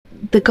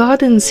the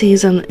garden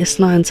season is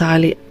not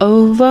entirely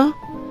over.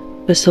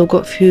 We've still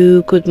got a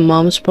few good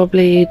months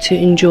probably to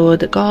enjoy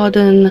the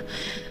garden,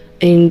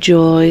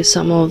 enjoy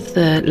some of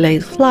the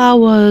late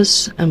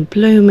flowers and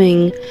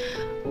blooming.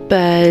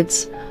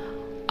 But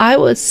I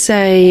would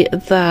say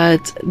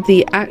that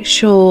the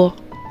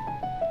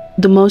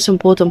most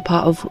important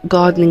part of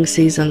gardening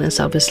season is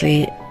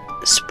obviously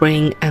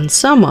spring and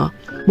summer.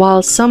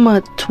 While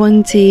summer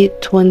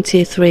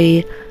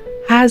 2023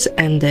 has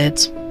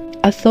ended,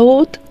 I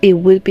thought it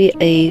would be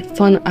a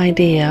fun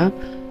idea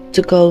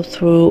to go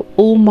through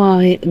all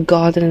my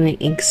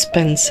gardening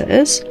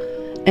expenses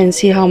and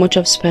see how much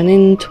I've spent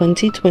in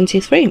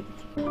 2023.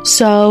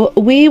 So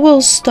we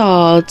will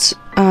start.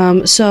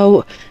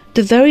 So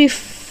the very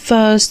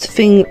first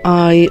thing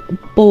I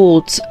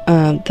bought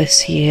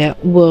this year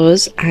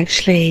was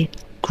actually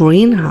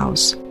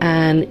greenhouse,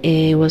 and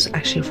it was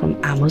actually from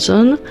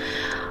Amazon.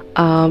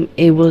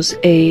 It was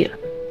a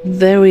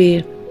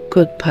very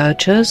good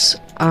purchase.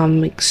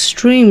 I'm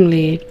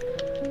extremely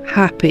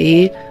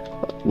happy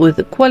with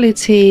the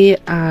quality,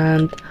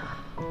 and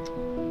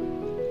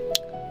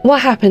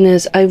what happened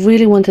is I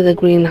really wanted a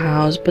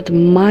greenhouse, but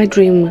my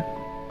dream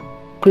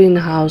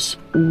greenhouse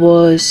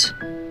was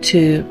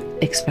too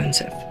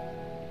expensive.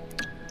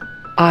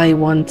 I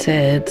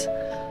wanted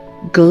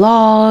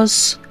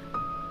glass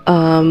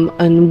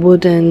and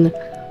wooden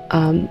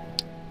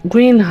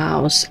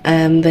greenhouse,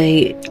 and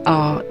they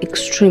are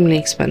extremely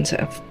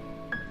expensive.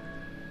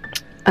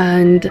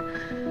 And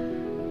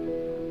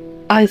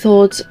I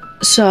thought,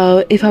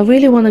 so if I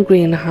really want a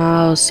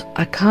greenhouse,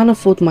 I can't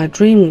afford my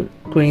dream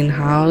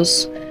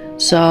greenhouse,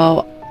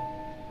 so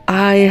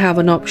I have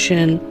an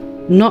option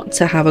not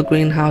to have a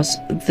greenhouse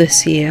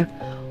this year,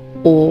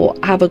 or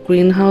have a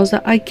greenhouse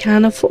that I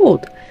can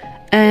afford.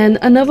 And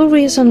another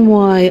reason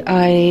why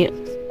I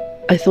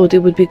thought it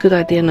would be a good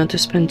idea not to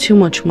spend too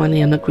much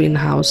money on a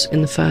greenhouse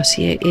in the first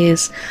year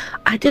is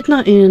I did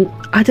not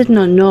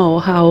know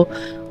how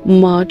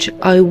much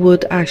I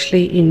would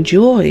actually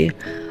enjoy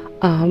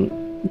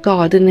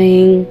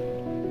gardening,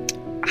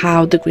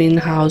 how the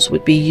greenhouse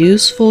would be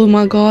useful in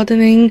my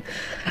gardening.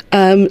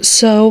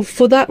 So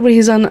for that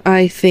reason,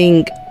 I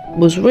think it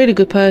was a really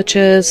good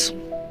purchase,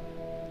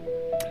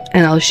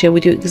 and I'll share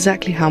with you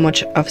exactly how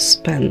much I've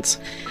spent.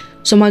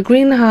 So my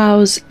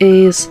greenhouse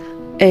is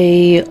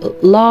a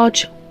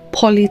large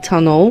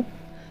polytunnel.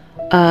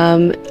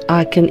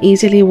 I can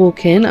easily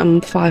walk in.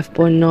 I'm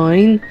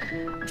 5.9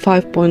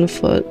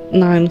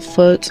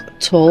 foot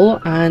tall,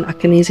 and I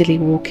can easily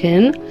walk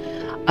in.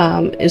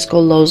 It's got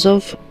loads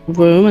of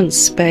room and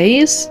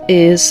space.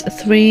 Is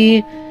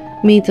 3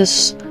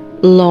 meters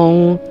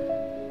long,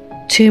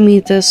 2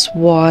 meters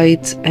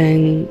wide,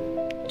 and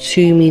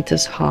 2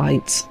 meters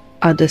height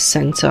at the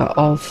center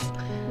of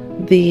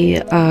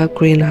the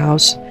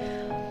greenhouse.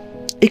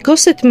 It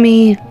costed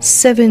me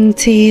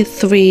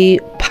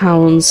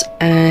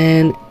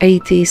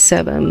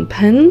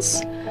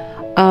 £73.87.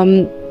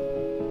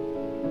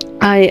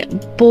 I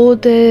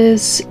bought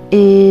this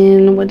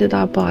in, when did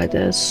I buy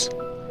this?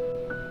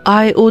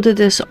 I ordered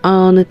this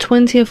on the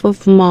 20th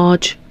of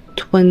March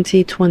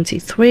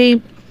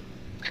 2023.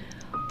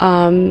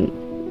 I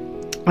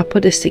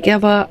put this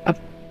together.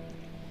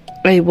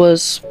 It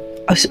was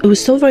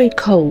still very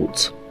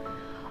cold,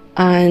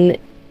 and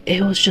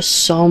it was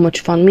just so much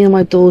fun. Me and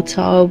my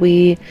daughter,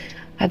 we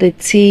had a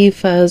tea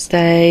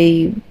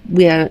Thursday.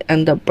 We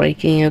ended up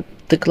breaking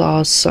the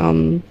glass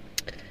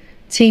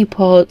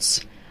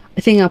teapots.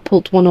 I think I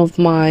pulled one of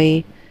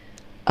my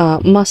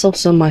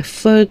muscles on my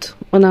foot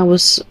when I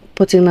was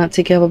putting that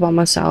together by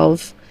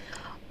myself.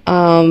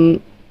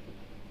 It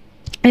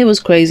was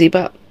crazy,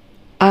 but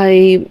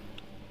I'm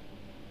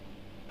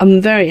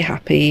very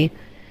happy.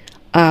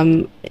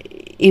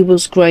 It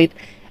was great.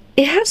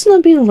 It has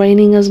not been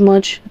raining as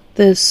much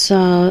this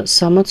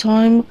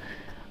summertime,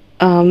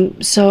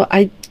 so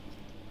I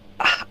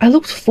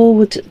looked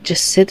forward to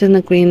just sit in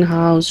the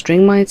greenhouse,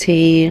 drink my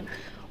tea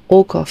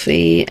or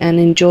coffee, and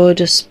enjoy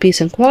just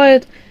peace and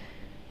quiet.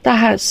 That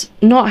has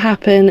not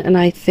happened, and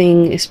I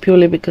think it's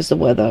purely because the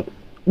weather.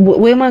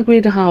 Where my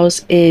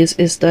greenhouse is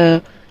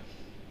the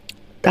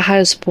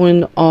highest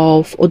point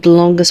of, or the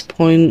longest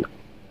point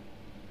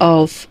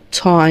of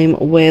time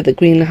where the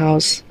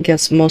greenhouse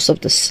gets most of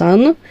the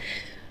sun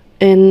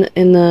in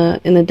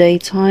the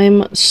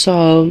daytime.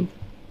 So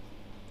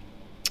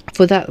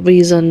for that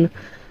reason,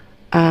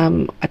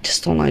 I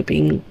just don't like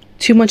being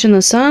too much in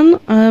the sun,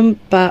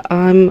 but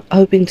I'm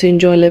hoping to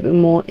enjoy a little bit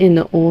more in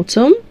the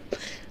autumn.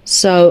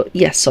 So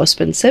yes, so I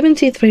spent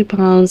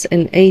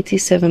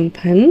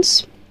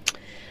 £73.87.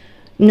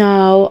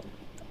 Now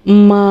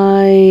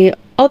my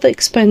other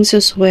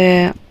expenses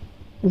were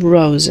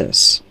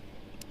roses.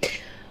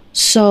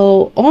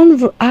 So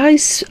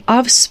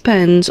I've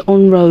spent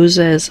on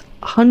roses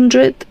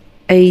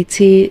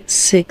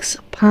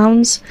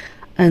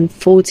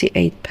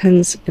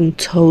 £186.48 in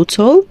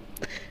total.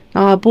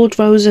 Now I bought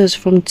roses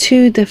from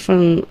 2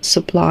 different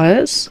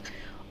suppliers.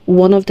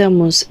 One of them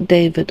was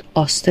David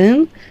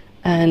Austin,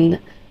 and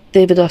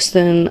David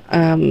Austin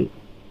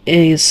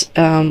is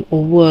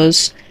or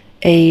was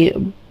a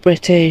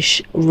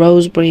British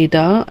rose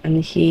breeder,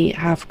 and he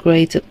have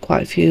created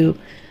quite a few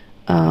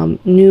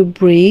new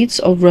breeds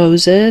of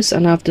roses,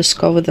 and I've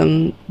discovered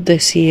them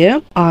this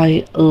year.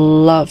 I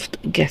loved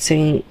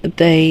getting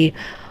they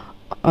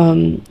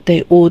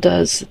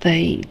orders,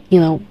 the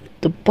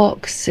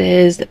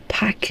boxes, the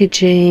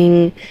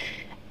packaging.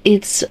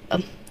 It's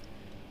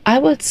I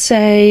would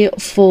say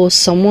for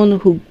someone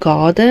who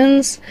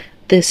gardens,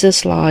 this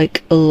is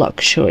like a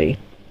luxury.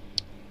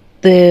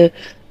 They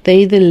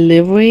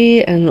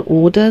delivery and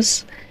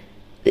orders,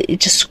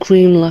 it just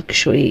scream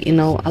luxury.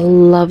 I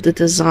love the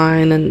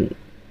design, and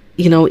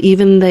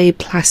even the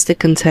plastic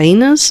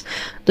containers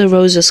the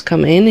roses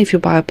come in. If you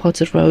buy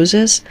potted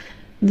roses,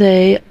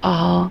 they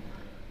are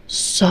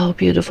so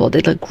beautiful.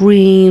 They look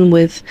green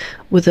with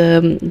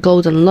a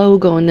golden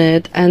logo on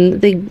it,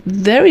 and they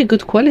very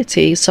good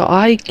quality. So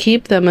I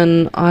keep them,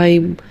 and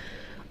I'm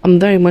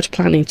very much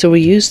planning to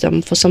reuse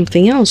them for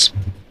something else.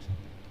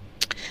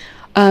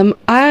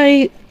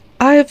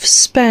 I've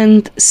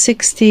spent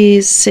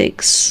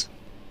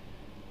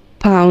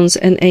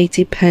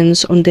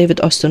 £66.80 on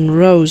David Austin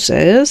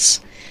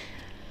roses.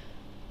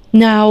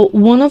 Now,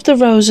 one of the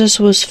roses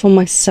was for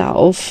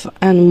myself,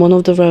 and one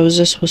of the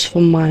roses was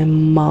for my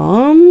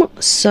mom.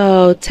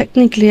 So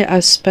technically, I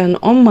spent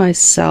on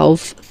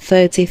myself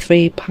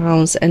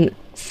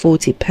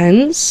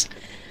 £33.40.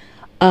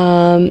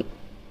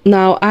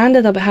 Now, I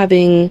ended up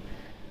having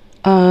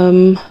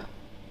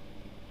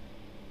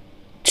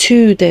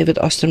 2 David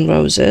Austin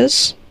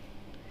roses.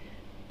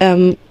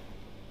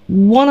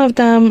 One of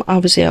them,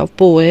 obviously, I've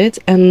bought,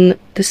 and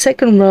the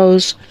second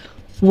rose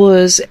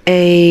was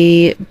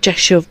a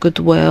gesture of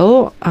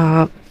goodwill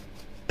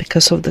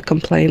because of the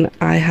complaint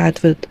I had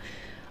with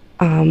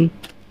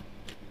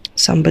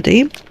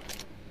somebody.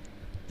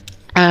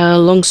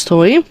 Long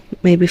story,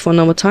 maybe for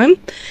another time.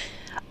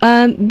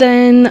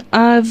 Then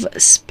I've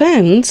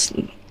spent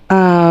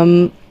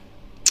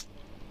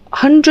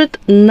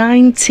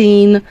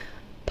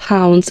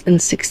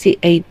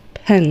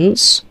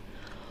 £119.68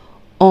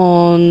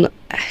 on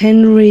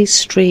Henry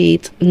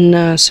Street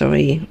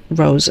Nursery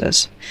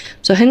roses.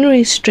 So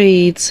Henry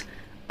Street,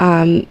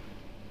 I've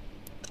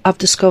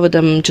discovered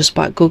them just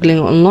by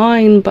googling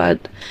online,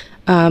 but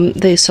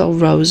they sell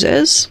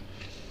roses.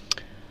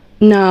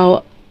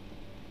 Now,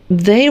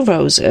 their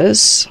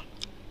roses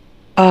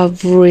are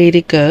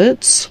really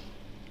good.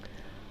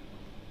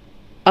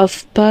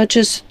 I've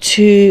purchased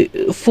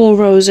 4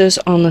 roses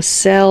on a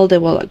sale. They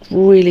were like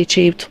really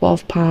cheap,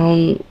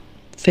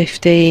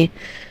 £12.50.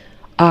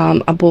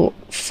 I bought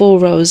 4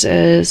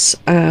 roses.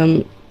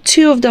 2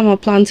 of them are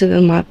planted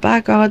in my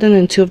back garden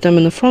and 2 of them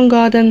in the front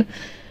garden.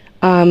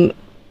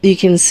 You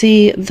can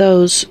see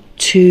those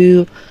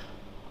 2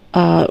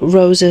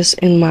 roses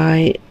in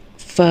my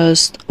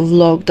first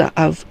vlog that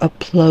I've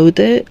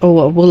uploaded,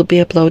 or will be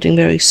uploading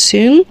very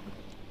soon,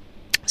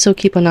 so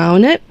keep an eye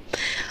on it.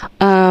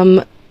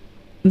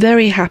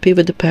 Very happy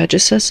with the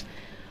purchases.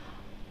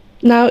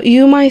 Now,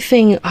 you might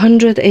think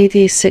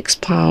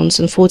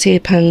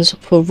 £186.48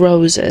 for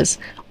roses,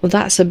 well,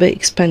 that's a bit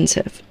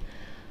expensive.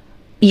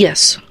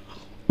 Yes,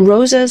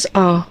 roses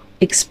are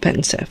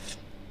expensive,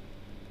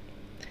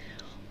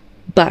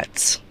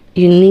 but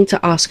you need to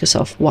ask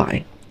yourself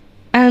why.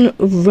 And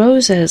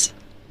roses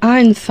are,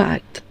 in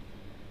fact,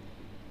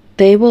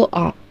 they will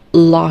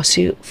last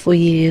you for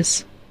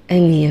years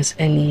and years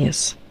and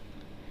years.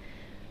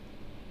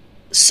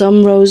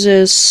 Some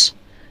roses,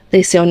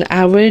 they say on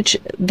average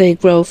they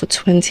grow for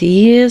 20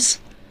 years.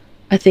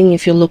 I think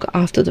if you look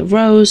after the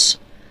rose,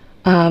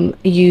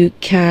 you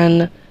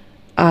can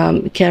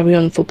carry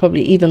on for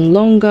probably even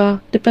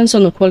longer. Depends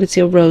on the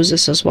quality of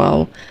roses as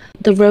well.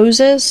 The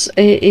roses,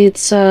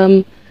 it's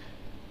you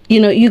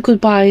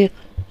could buy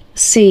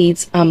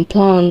seeds and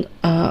plant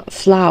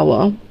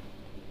flower.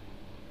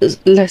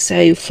 Let's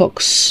say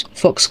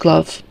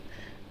foxglove.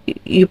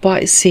 You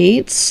buy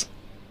seeds.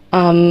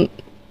 It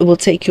will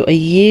take you a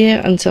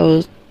year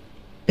until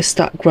it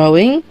start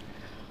growing,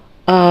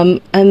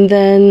 and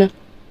then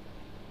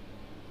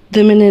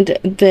the minute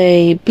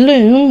they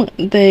bloom,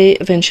 they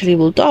eventually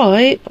will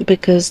die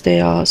because they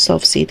are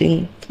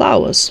self-seeding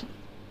flowers.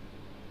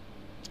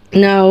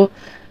 Now,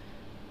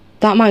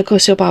 that might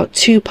cost you about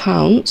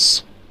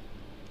 £2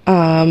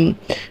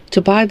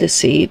 to buy the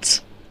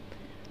seeds,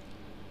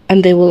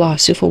 and they will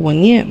last you for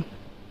 1 year.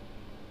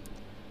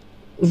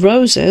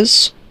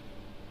 Roses,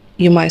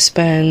 you might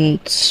spend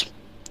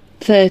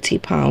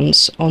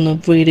 £30 on a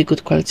really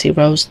good quality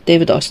rose,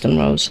 David Austin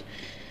rose,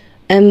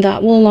 and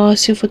that will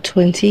last you for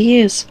 20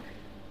 years.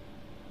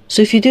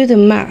 So if you do the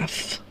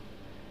math,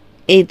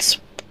 it's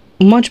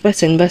much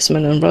better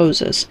investment than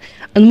roses.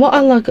 And what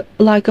I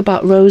like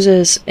about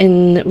roses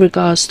in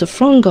regards to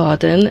front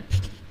garden,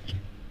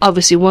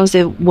 obviously once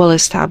they're well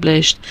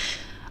established,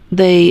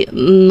 they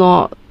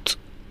not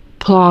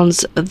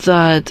plants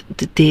that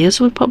the deers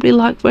would probably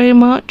like very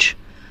much.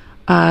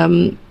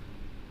 And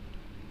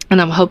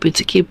I'm hoping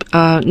to keep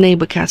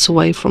neighbor cats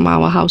away from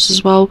our house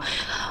as well.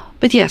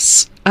 But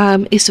yes,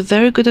 It's a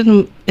very good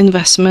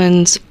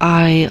investment.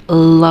 I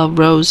love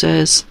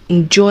roses,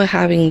 enjoy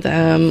having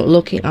them,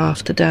 looking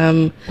after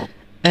them,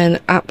 and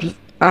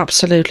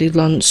absolutely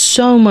learned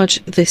so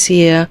much this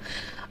year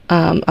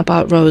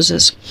about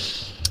roses.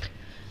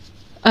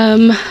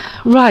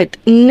 Right,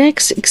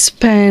 next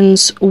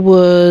expense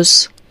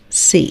was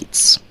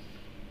seeds.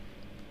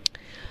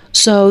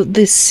 So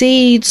the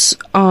seeds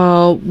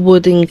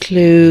would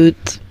include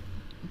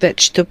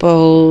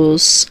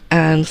vegetables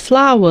and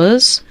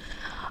flowers.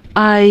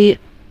 I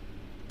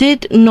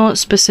did not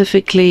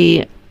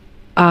specifically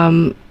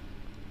kind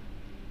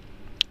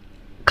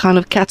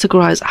of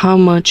categorize how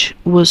much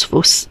was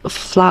for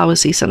flower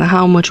seeds and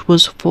how much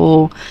was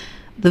for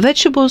the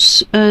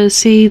vegetables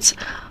seeds,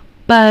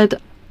 but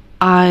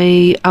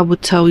I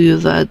would tell you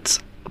that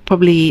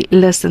probably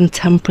less than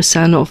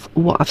 10% of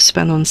what I've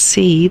spent on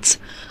seeds,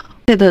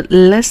 that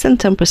less than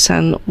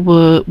 10%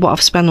 were what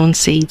I've spent on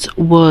seeds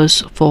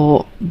was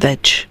for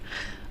veg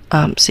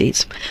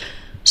seeds.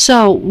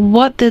 So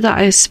what did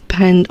I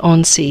spend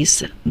on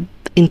seeds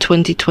in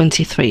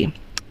 2023?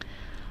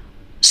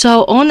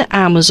 So on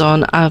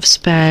Amazon, I've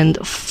spent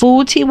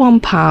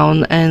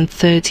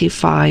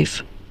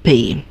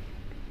 £41.35.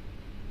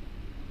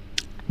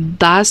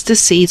 That's the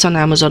seeds on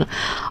Amazon.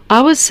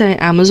 I would say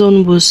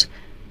Amazon was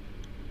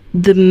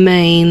the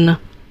main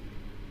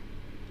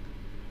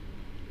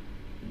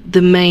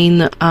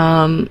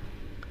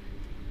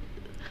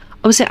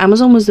I would say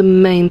Amazon was the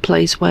main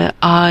place where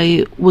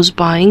I was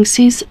buying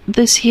seeds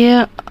this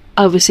year.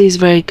 Obviously, it's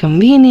very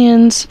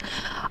convenient,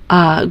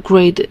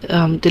 great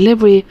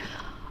delivery.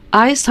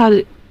 I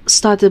started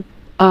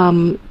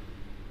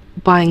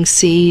buying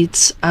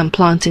seeds and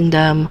planting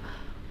them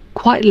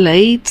quite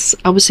late.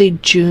 I would say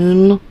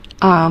June,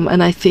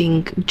 and I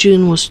think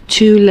June was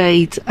too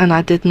late, and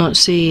I did not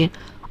see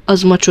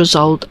as much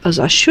result as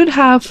I should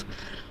have.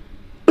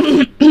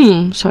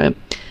 Sorry.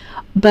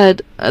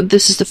 But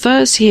this is the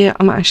first year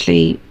I'm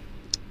actually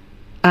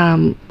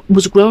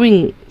was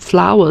growing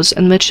flowers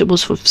and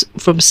vegetables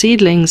from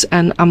seedlings,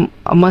 and I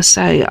must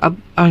say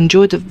I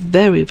enjoyed it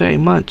very, very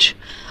much,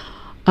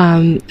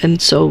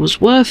 and so it was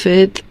worth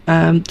it.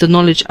 The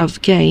knowledge I've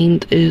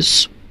gained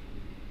is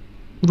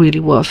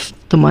really worth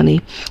the money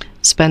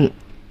spent.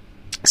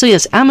 So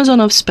yes, Amazon,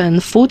 I've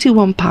spent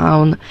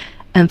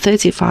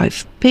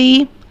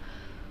 £41.35.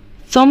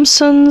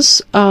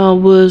 Thompson's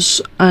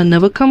was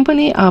another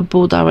company. I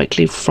bought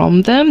directly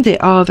from them. They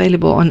are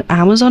available on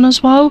Amazon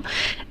as well,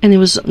 and it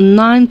was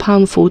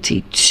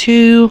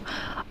 £9.42.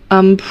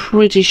 I'm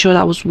pretty sure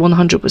that was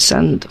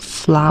 100%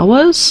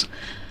 flowers.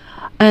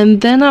 And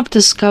then I've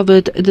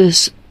discovered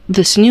this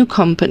new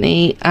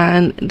company,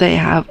 and they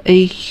have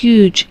a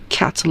huge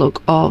catalog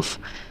of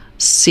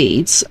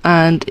seeds,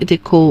 and they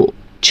call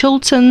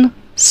Chilton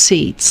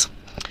Seeds.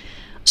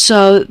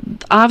 So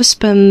I've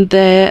spent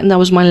there, and that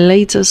was my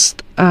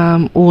latest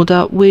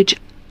order, which,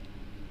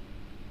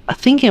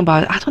 thinking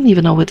about it, I don't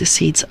even know where the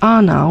seeds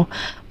are now,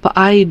 but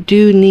I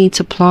do need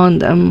to plant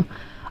them,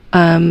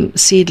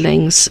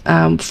 seedlings,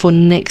 for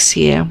next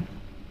year.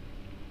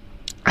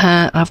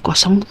 I've got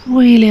some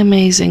really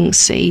amazing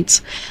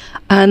seeds,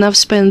 and I've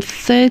spent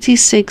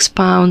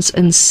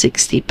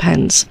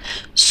 £36.60.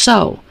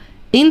 So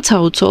in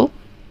total,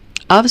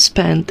 I've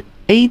spent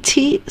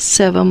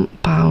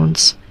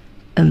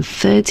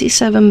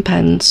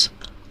 £87.37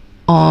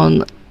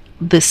 on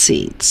the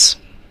seeds.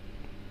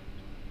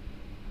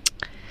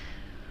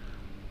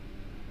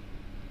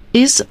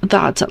 Is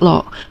that a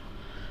lot?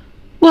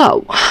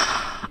 Well,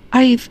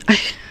 I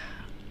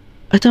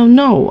don't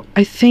know.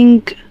 I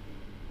think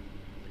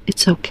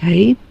it's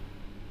okay.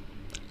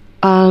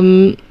 I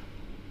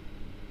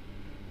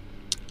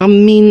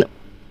mean,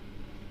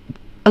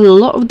 a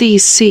lot of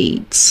these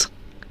seeds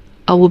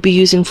I will be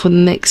using for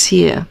next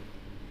year.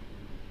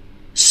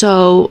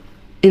 So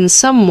in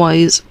some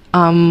ways,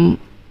 I'm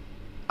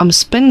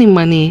spending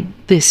money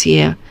this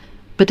year,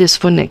 but it's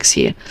for next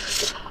year.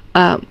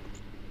 But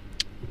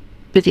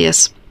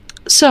yes.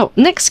 So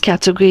next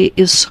category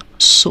is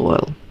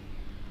soil.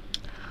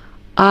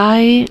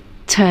 I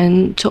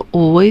tend to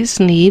always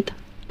need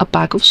a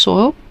bag of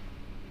soil.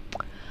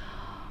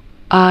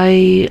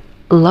 I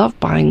love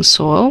buying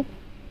soil.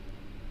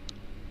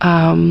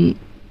 I've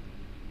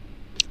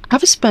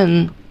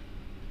spent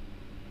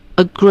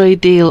a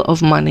great deal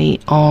of money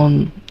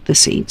on the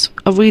seeds.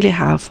 I really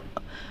have.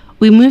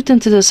 We moved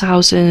into this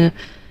house in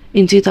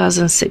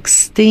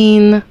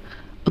 2016,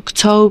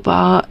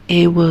 October.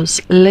 It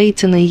was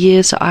late in the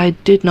year, so I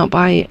did not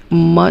buy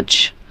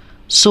much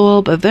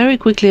soil, but very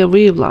quickly I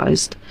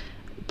realized,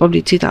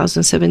 probably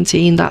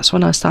 2017, that's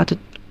when I started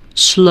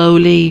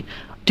slowly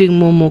doing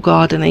more and more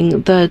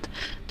gardening, that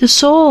the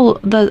soil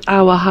that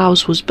our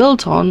house was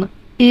built on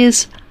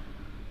is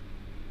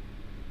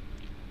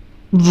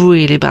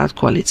really bad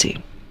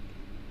quality.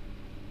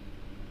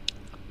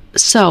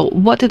 So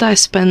what did I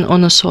spend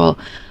on the soil?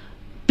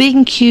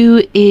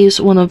 B&Q is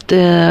one of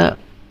the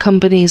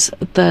companies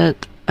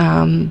that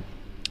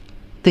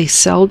they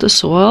sell the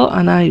soil,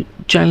 and I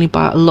generally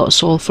buy a lot of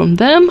soil from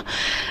them.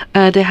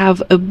 They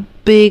have a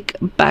big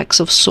bags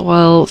of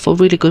soil for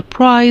really good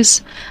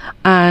price,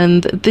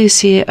 and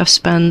this year I've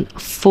spent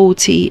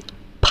 £40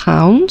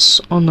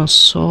 on a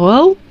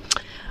soil.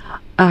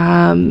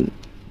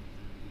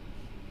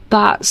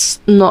 That's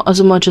not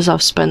as much as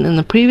I've spent in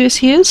the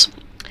previous years.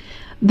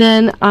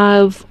 Then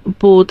I've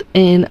bought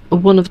in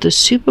one of the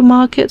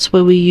supermarkets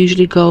where we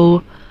usually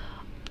go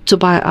to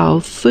buy our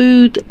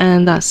food,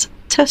 and that's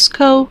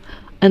Tesco,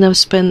 and I've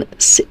spent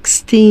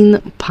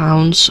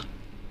 £16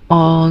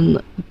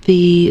 on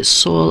the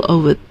soil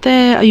over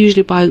there. I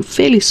usually buy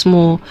fairly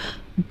small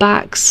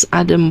bags.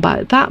 I didn't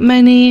buy that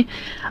many.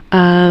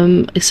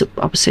 I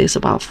would say it's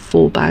about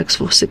 4 bags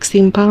for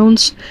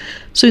 £16.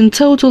 So in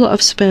total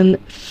I've spent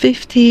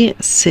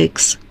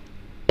 £56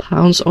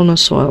 on a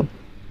soil.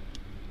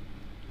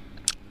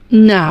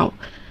 Now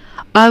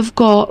I've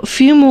got a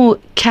few more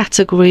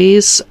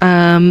categories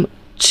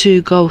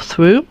to go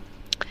through.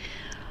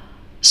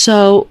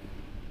 So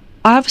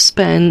I've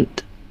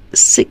spent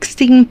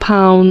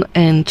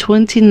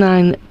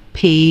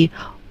 £16.29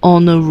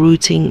 on a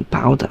rooting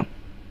powder.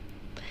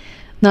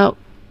 Now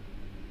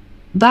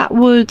that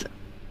would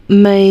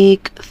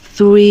make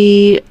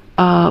 3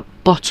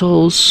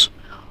 bottles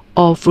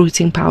of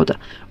rooting powder.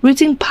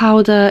 Rooting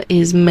powder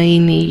is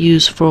mainly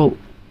used for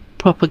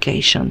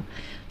propagation.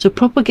 So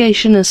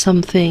propagation is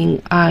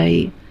something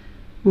I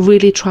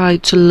really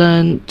tried to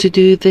learn to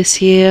do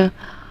this year.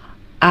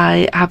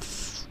 I have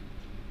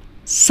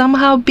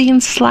somehow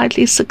been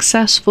slightly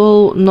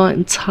successful, not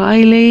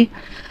entirely.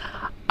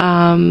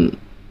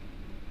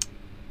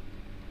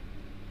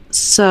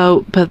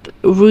 But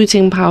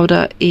rooting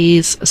powder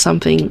is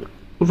something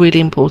really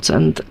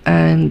important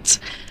and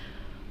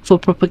for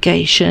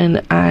propagation,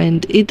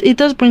 and it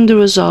does bring the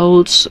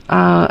results.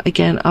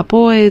 Again,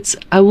 upwards.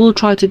 I will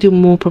try to do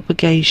more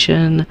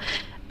propagation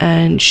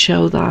and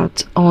show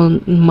that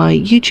on my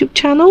YouTube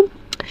channel.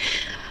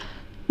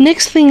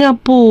 Next thing I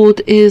bought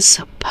is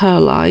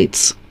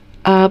perlite.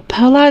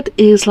 Perlite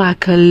is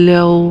like a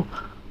little,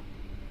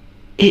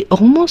 it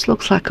almost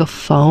looks like a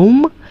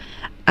foam,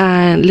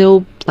 and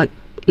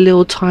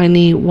little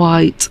tiny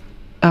white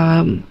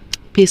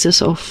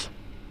pieces of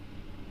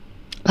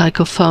like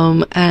a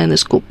foam, and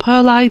it's called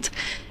perlite.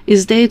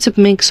 Is there to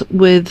mix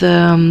with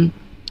the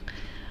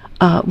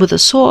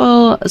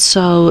soil,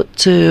 so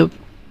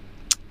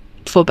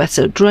for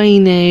better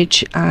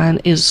drainage, and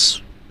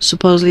is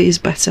supposedly is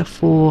better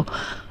for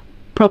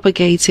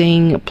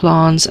propagating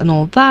plants and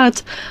all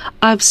that.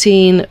 I've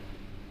seen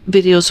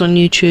videos on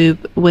YouTube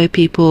where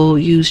people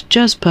use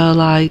just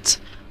perlite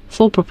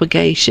for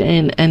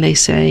propagation, and they're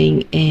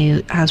saying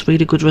it has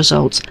really good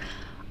results.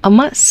 I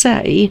must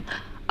say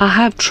I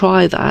have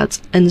tried that,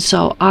 and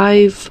so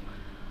I've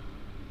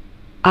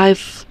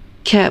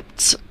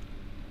kept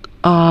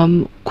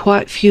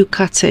quite few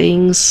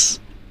cuttings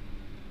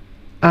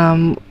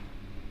in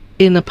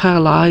a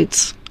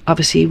perlite.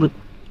 Obviously with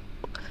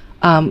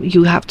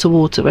you have to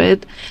water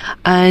it,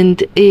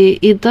 and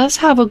it does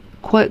have a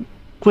quite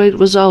great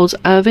results.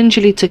 I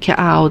eventually took it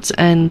out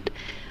and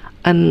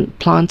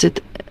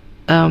planted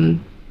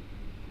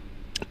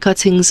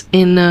cuttings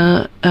in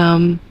a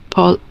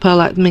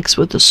perlite mixed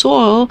with the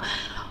soil,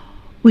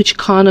 which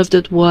kind of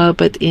did work,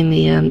 but in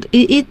the end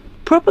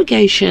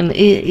propagation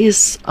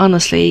is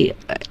honestly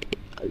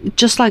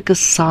just like a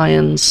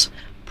science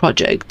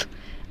project,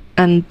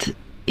 and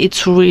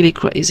it's really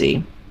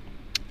crazy.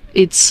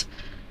 It's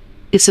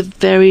a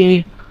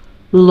very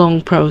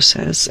long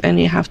process, and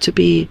you have to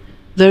be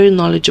very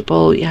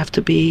knowledgeable, you have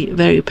to be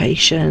very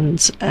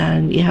patient,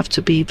 and you have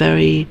to be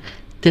very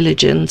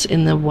diligent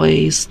in the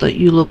ways that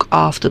you look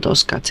after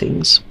those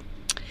cuttings.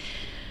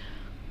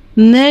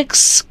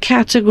 Next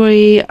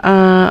category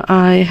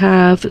I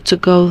have to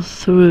go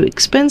through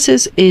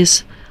expenses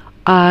is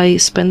I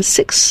spent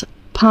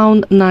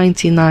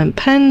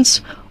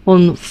 £6.99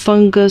 on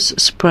fungus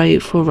spray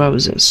for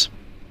roses.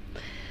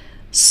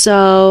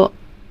 So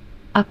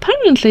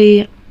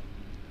apparently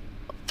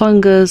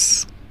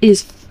fungus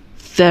is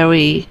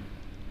very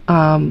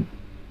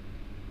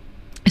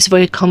it's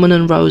very common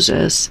in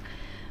roses.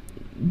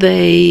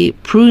 They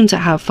prone to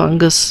have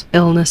fungus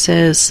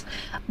illnesses.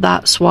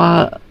 That's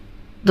what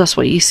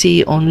you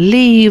see on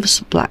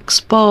leaves, black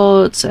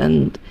spots,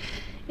 and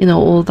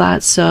all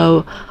that.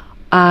 So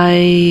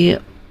I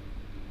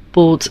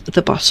bought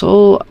the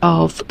bottle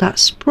of that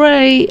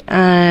spray,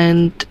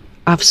 and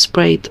I've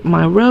sprayed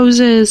my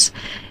roses.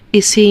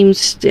 It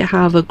seems to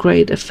have a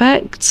great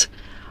effect.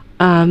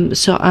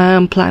 So I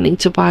am planning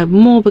to buy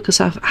more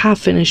because I have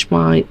finished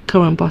my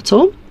current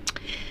bottle.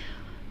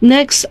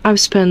 Next, I've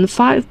spent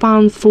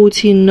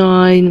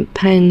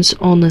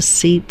 £5.49 on the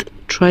seed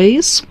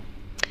trays.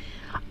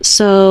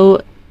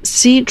 So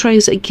seed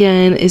trays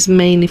again is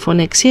mainly for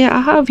next year.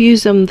 I have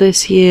used them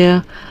this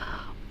year.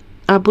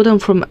 I bought them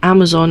from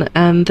Amazon,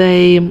 and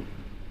they're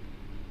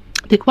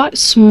quite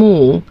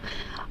small.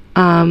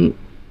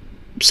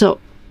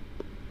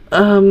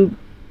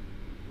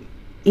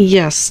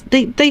 Yes,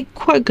 they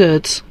quite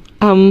good.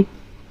 A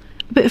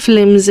bit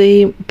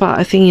flimsy, but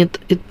I think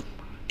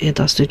it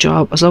does the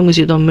job. As long as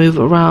you don't move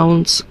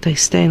around, they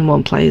stay in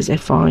one place, they're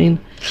fine.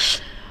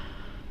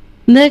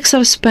 Next,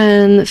 I've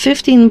spent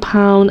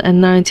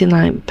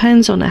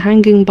 £15.99 on the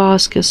hanging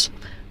baskets.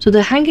 So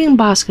the hanging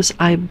baskets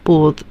I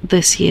bought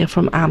this year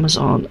from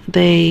Amazon,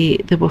 there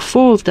were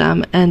 4 of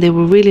them, and they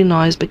were really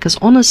nice because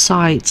on the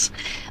sides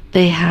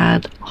they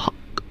had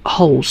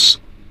holes.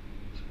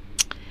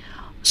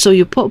 So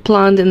you put a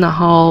plant in the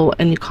hole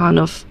and you kind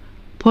of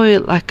put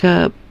it like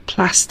a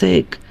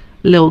plastic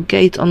little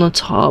gate on the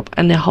top,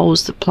 and it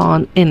holds the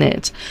plant in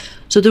it.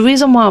 So the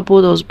reason why I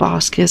bought those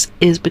baskets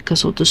is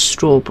because of the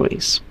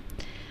strawberries.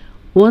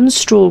 Once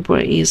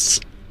strawberries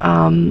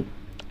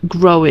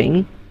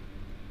growing,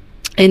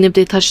 and if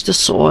they touch the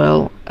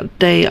soil,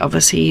 they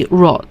obviously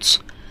rot,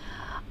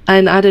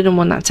 and I didn't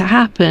want that to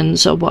happen.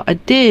 So what I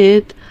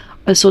did,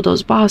 I saw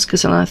those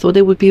baskets and I thought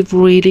they would be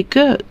really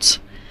good.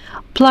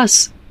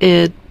 Plus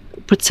it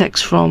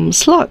protects from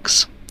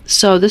slugs.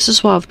 So this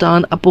is what I've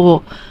done. I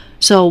bought.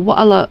 So what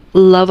I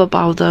love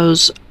about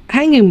those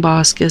hanging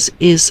baskets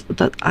is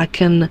that I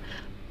can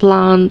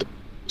plant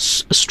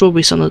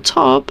strawberries on the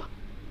top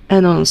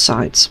and on the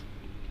sides.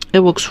 It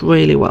works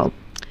really well.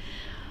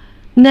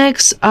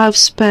 Next, I've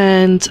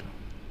spent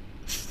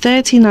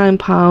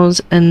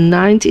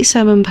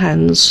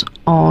 £39.97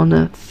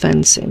 on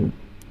fencing.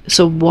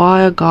 So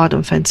wire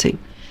garden fencing.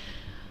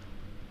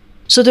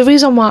 So the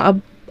reason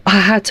why I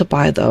had to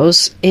buy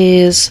those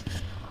is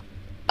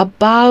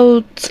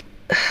about,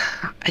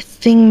 I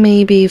think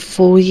maybe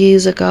 4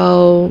 years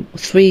ago,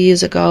 3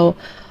 years ago,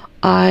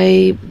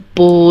 I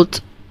bought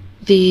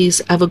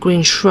these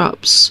evergreen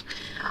shrubs,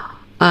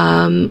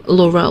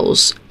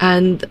 laurels,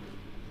 and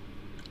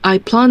I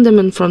planted them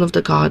in front of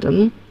the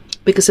garden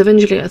because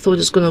eventually I thought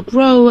it's going to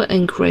grow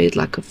and create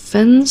like a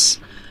fence.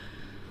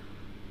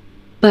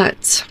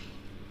 But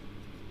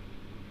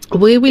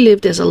where we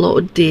live, there's a lot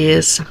of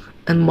deers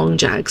and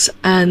muntjacs,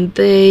 and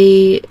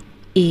they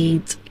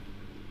eat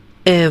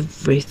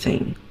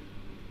everything.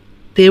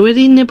 They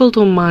already nibbled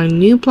on my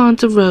new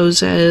plant of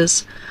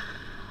roses.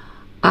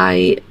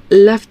 I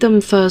left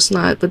them first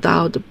night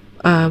without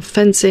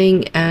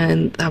fencing,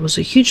 and that was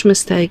a huge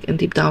mistake, and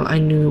deep down I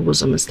knew it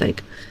was a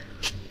mistake.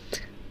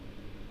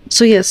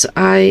 So yes,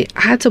 I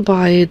had to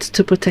buy it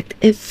to protect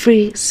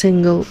every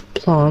single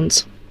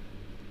plant,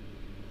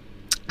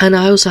 and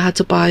I also had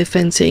to buy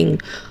fencing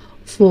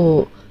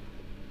for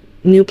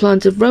new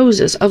planted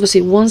roses.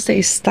 Obviously once they're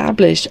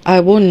established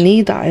I won't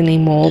need that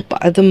anymore,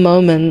 but at the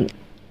moment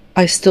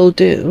I still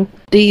do.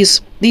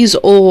 These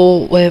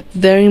all were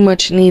very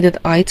much needed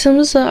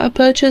items that I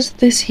purchased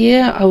this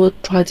year. I will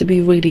try to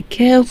be really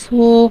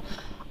careful.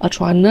 I'll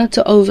try not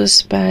to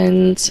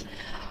overspend.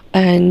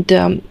 And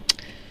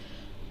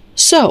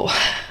so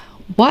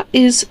what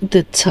is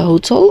the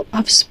total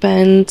I've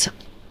spent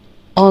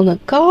on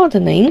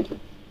gardening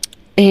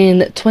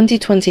in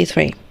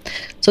 2023?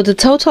 So the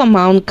total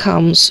amount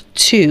comes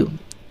to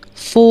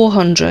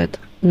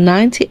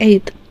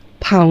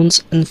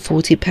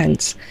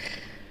 £498.40.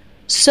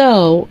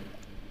 So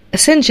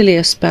essentially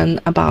I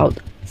spent about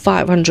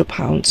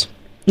 £500.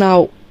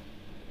 Now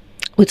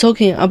we're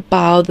talking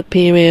about the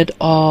period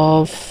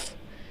of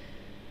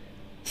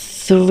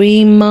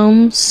 3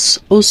 months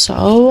or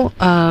so.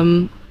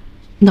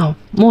 No,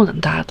 more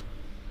than that,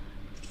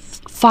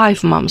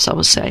 5 months I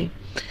would say.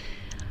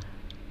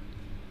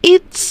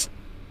 It's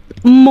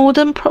more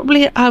than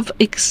probably I've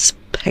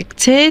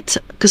expected,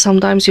 because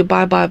sometimes you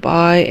buy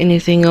and you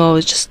think, oh,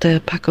 it's just a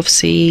pack of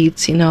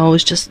seeds, you know,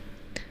 it's just a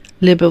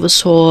little bit of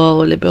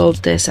soil, a little bit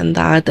of this and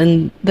that.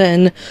 And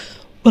then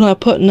when I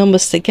put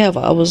numbers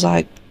together, I was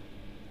like,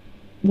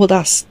 well,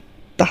 that's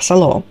a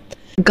lot.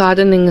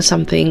 Gardening is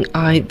something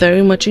I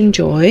very much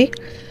enjoy.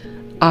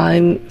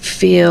 I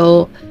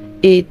feel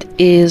it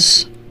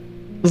is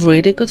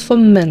really good for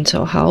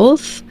mental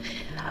health,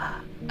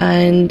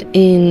 and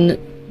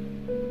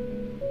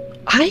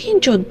I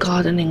enjoyed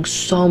gardening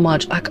so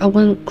much. Like I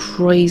went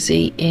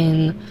crazy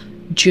in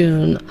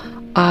June.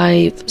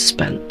 I've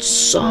spent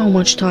so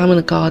much time in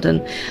the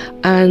garden,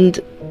 and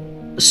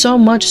so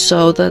much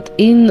so that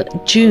in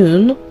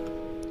June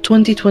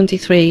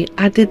 2023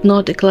 I did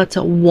not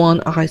declutter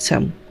one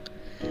item,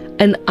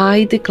 and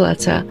I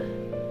declutter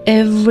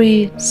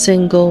every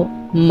single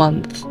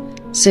month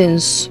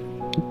since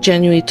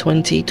January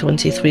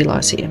 2023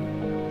 last year.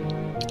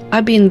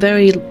 I've been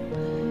very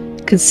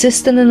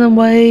consistent in a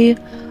way.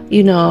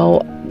 You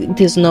know,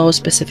 there's no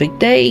specific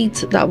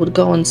date that would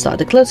go and start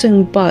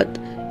decluttering, but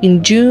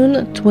in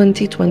June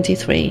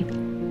 2023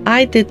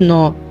 I did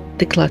not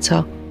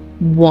declutter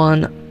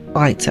one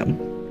item.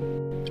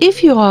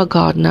 If you are a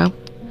gardener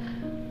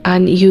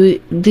and you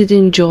did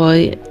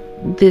enjoy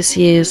this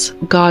year's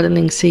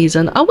gardening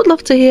season, I would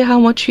love to hear how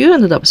much you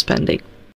ended up spending.